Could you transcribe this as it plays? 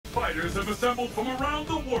Fighters have assembled from around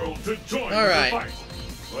the world to join the fight.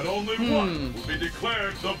 But only one will be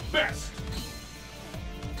declared the best.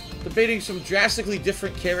 Debating some drastically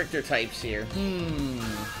different character types here.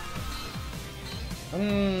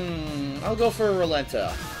 I'll go for a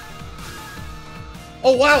Rolenta.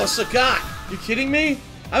 Oh wow, a Sagat! You kidding me?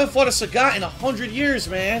 I haven't fought a Sagat in 100 years,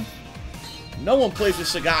 man. No one plays with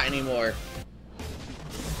Sagat anymore.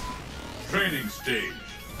 Training stage.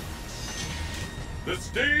 The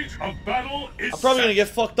stage of battle is I'm probably set. gonna get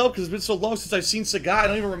fucked up because it's been so long since I've seen Sagat, I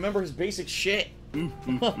don't even remember his basic shit.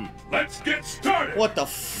 Let's get started! What the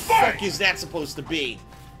fuck is that supposed to be?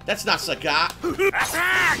 That's not Sagat. The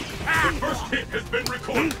first hit has been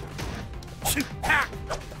recorded. This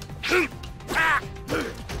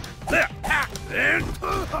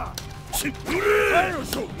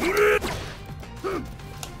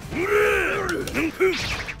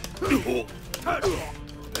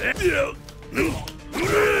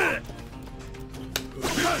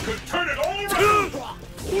could turn it all around!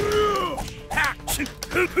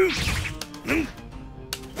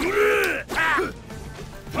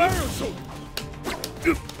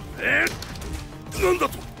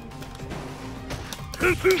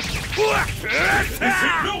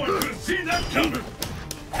 No one could have seen that coming!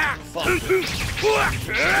 Fuck. Where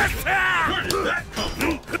did that come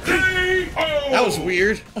from? K.O. That was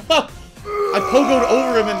weird. I pogoed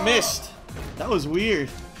over him and missed. That was weird.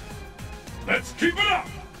 Let's keep it up!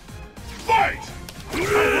 Fight!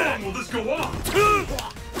 How long will this go on?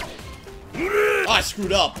 Oh, I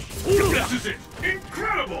screwed up. This is it!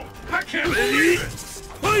 Incredible! I can't believe it!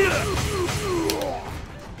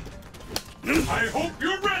 I hope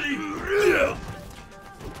you're ready! Use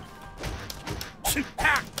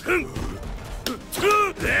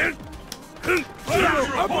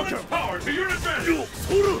your opponent's power to your advantage!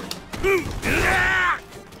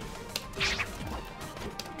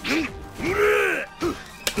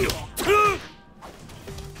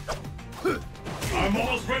 I'm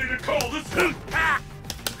almost ready to call this one!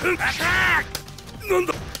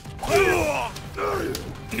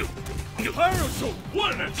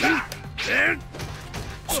 What an attack!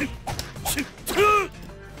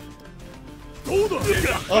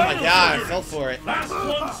 Oh my god, I fell for it. Last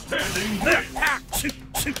one standing wins!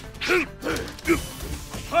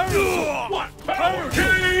 What power?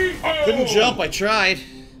 K.O. Couldn't jump, I tried.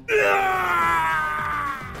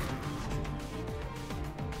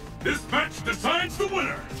 This match decides the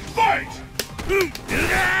winner! Fight! Do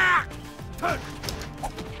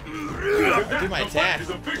my The attack. fight is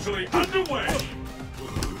officially underway!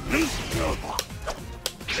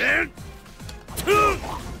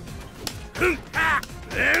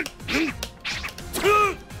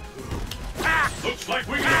 Looks like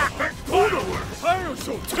we can expect fireworks! I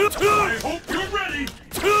hope you're ready!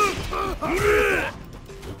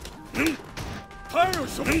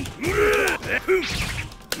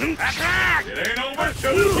 It ain't over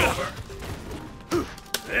till it's over!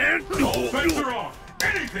 All bets are off!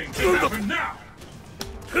 Anything can happen now!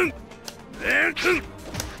 There it is!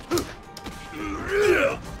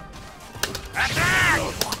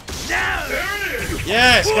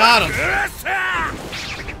 Yes, got him.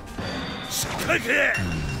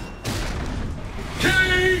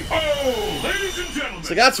 K.O. Ladies and gentlemen!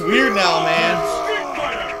 So that's weird now, man. Street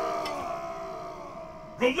Fighter!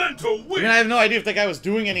 Rolenta wins! I mean, I have no idea if that guy was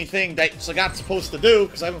doing anything that Sagat's supposed to do,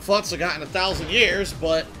 because I haven't fought Sagat in 1,000 years,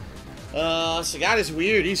 but Sagat is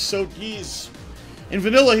weird. In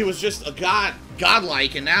vanilla he was just a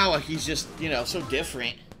godlike, and now he's just, you know, so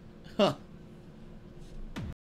different.